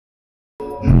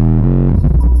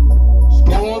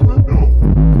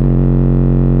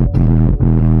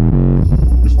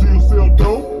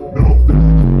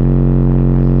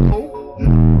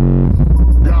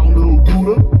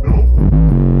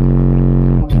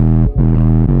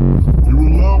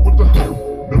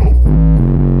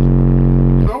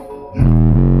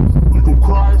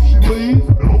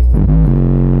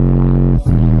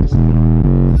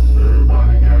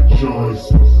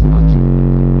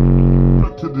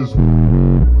This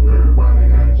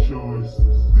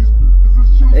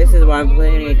is why I'm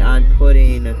planning on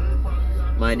putting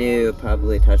my new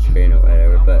probably touchscreen or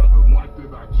whatever, but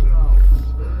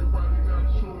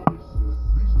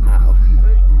ow.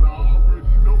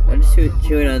 I'm just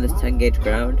chewing on this 10 gauge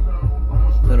ground.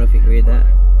 Don't know if you can read that.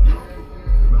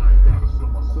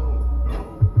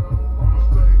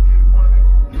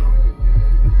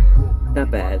 Not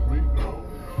bad.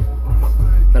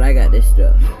 But I got this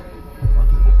stuff.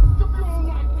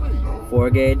 4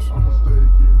 gauge.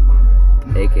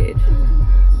 8 gauge.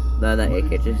 No, not 8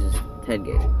 gauge, this is 10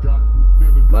 gauge.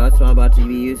 Well, that's what I'm about to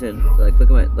be using. So, like,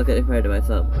 look at it compared to my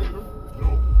thumb.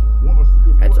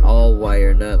 It's all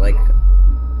wire, not like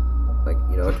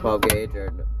you know, 12 gauge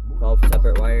or 12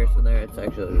 separate wires in there. It's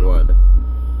actually one.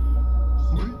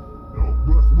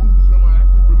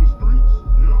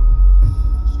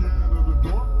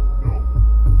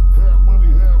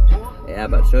 Yeah,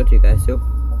 I'm about to show it to you guys too.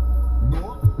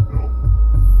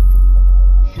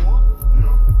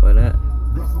 Why not? I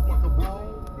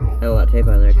have a lot of tape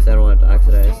on there because I don't want it to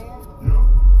oxidize.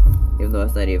 Even though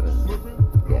it's not even,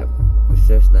 yeah, it's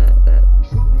just not that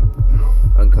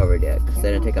uncovered yet because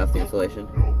I didn't take off the insulation.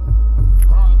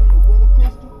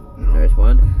 There's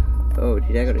one. Oh,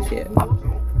 geez, I gotta see it.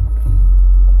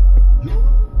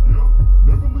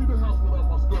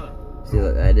 See,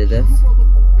 look, I did this.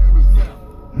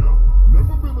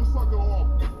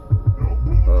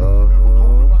 Oh,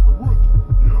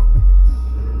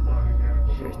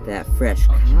 there's that fresh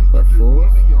copper, fool.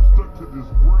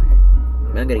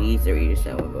 I'm gonna use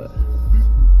that one, but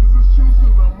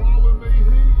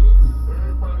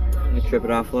I'm gonna trip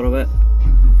it off a little bit.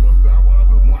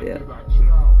 Yeah.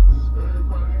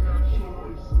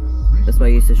 That's why I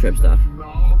used to strip stuff.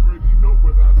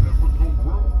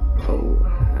 Oh,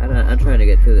 I'm trying to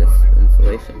get through this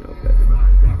insulation real quick.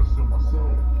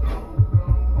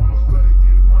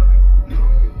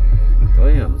 Oh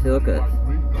yeah, see, look at this.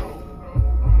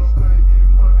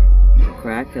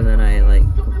 Crack, and then I like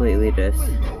completely just.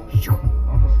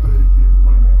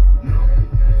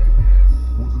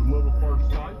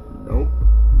 Nope.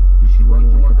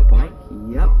 Running like a bike?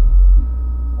 Yep.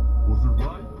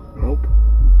 Nope.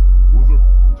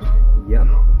 Yep.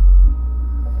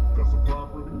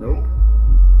 Nope.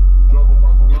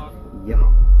 Yep.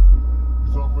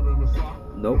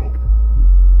 Nope.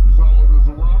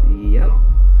 Yep.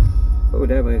 Oh,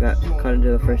 damn, we got cut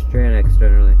into the first strand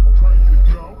externally.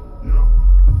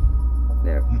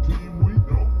 There.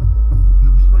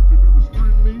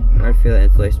 I feel the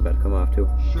insulation about to come off too.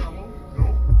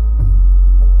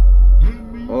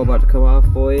 Oh, about to come off,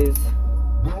 boys.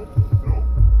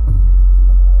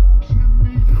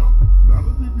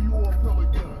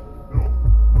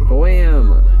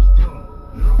 Bam!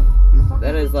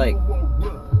 That is like,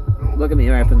 look at me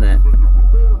wrapping that.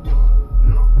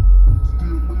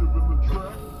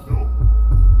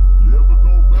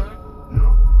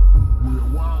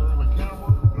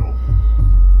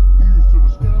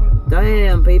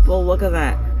 Damn, people, look at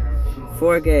that.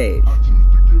 4 gauge.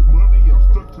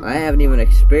 I haven't even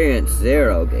experienced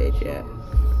 0 gauge yet.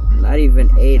 Not even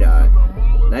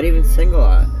 8-aught. Not even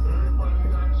single-aught.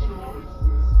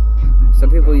 Some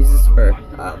people use this for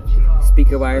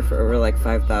speaker wire for over like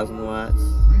 5,000 watts.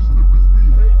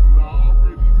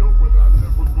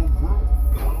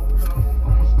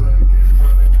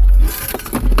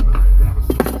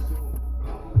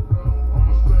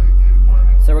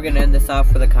 So we're gonna end this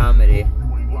off with a comedy.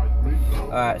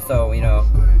 Alright, so you know,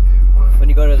 when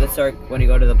you go to the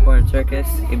porn circus,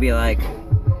 you'd be like,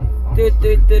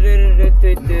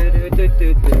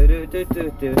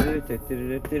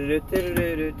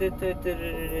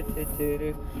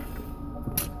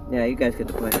 yeah, you guys get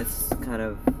the point. It's kind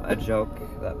of a joke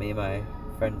that me and my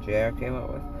friend JR came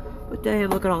up with. But damn,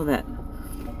 look at all that.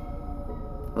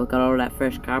 Look at all that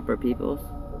fresh copper, peoples.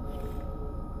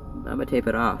 I'm gonna tape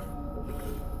it off.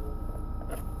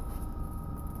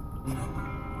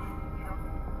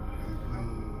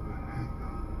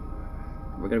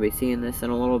 We're gonna be seeing this in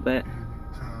a little bit.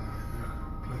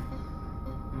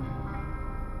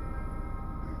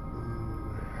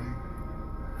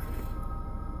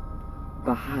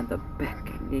 Behind the back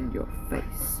and in your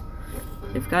face.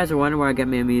 If you guys are wondering where I get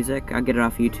my music, I get it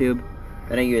off YouTube.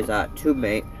 Then I use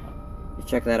TubeMate. You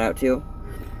check that out too.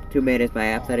 TubeMate is my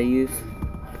app that I use.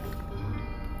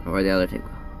 Or the other thing.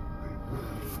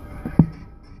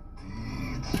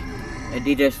 And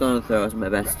DJ Slow and Throw is my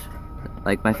best,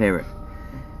 like my favorite.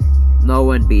 No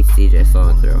one beats DJ Slow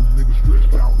and Throw.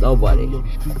 Nobody.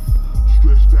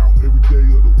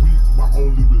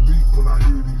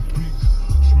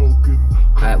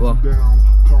 Alright, well.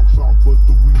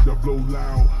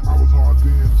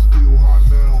 stand still.